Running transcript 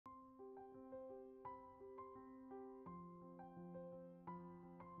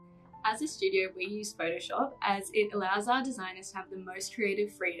As a studio, we use Photoshop as it allows our designers to have the most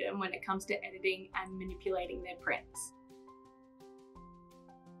creative freedom when it comes to editing and manipulating their prints.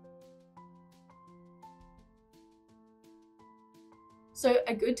 So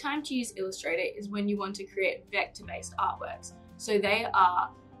a good time to use Illustrator is when you want to create vector-based artworks. So they are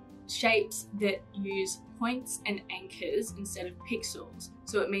shapes that use points and anchors instead of pixels.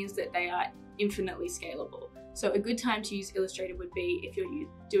 So it means that they are infinitely scalable. So a good time to use Illustrator would be if you're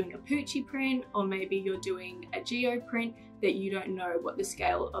doing a Poochie print, or maybe you're doing a geo print that you don't know what the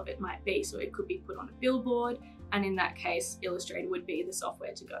scale of it might be. So it could be put on a billboard, and in that case, Illustrator would be the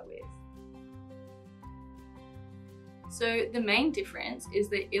software to go with. So the main difference is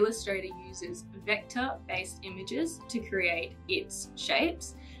that Illustrator uses vector-based images to create its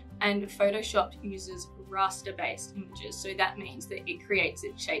shapes, and Photoshop uses raster-based images. So that means that it creates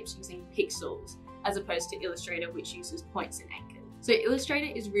its shapes using pixels, as opposed to Illustrator, which uses points and anchors. So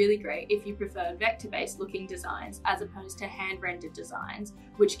Illustrator is really great if you prefer vector-based looking designs as opposed to hand-rendered designs,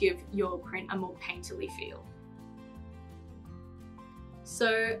 which give your print a more painterly feel.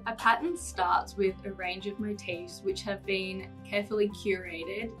 So a pattern starts with a range of motifs which have been carefully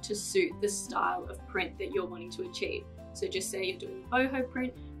curated to suit the style of print that you're wanting to achieve. So just say you're doing a boho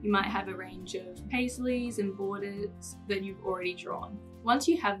print, you might have a range of paisleys and borders that you've already drawn. Once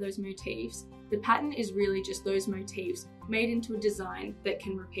you have those motifs, the pattern is really just those motifs made into a design that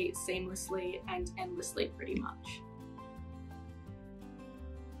can repeat seamlessly and endlessly pretty much.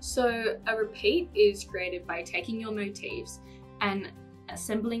 So a repeat is created by taking your motifs and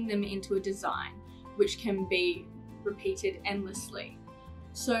assembling them into a design which can be repeated endlessly.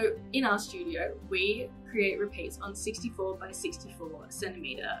 So in our studio, we create repeats on 64 by 64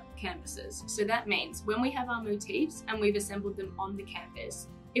 centimeter canvases. So that means when we have our motifs and we've assembled them on the canvas,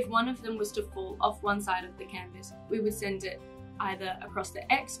 if one of them was to fall off one side of the canvas, we would send it either across the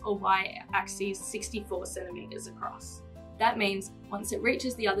X or Y axes 64 centimeters across. That means once it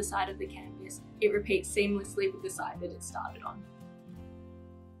reaches the other side of the canvas, it repeats seamlessly with the side that it started on.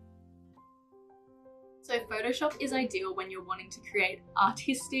 So Photoshop is ideal when you're wanting to create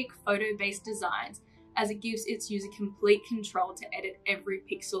artistic photo-based designs, as it gives its user complete control to edit every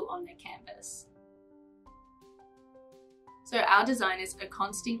pixel on their canvas. So our designers are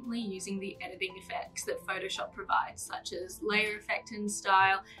constantly using the editing effects that Photoshop provides, such as layer effect and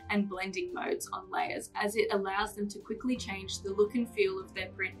style and blending modes on layers, as it allows them to quickly change the look and feel of their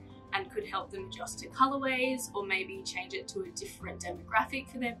print and could help them adjust to colorways or maybe change it to a different demographic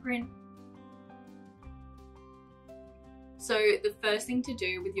for their print. So the first thing to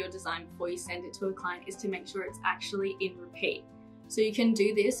do with your design before you send it to a client is to make sure it's actually in repeat. So you can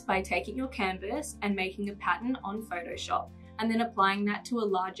do this by taking your canvas and making a pattern on Photoshop and then applying that to a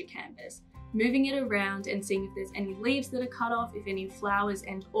larger canvas, moving it around and seeing if there's any leaves that are cut off, if any flowers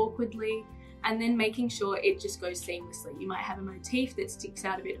end awkwardly, and then making sure it just goes seamlessly. You might have a motif that sticks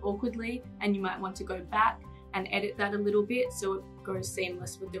out a bit awkwardly and you might want to go back and edit that a little bit so it goes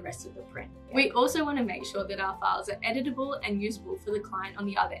seamless with the rest of the print. We also want to make sure that our files are editable and usable for the client on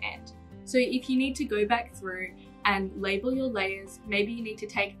the other end. So if you need to go back through and label your layers, maybe you need to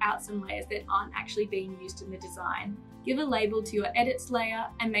take out some layers that aren't actually being used in the design, give a label to your edits layer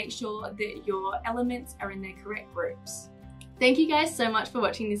and make sure that your elements are in their correct groups. Thank you guys so much for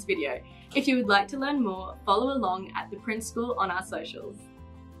watching this video. If you would like to learn more, follow along at the Print School on our socials.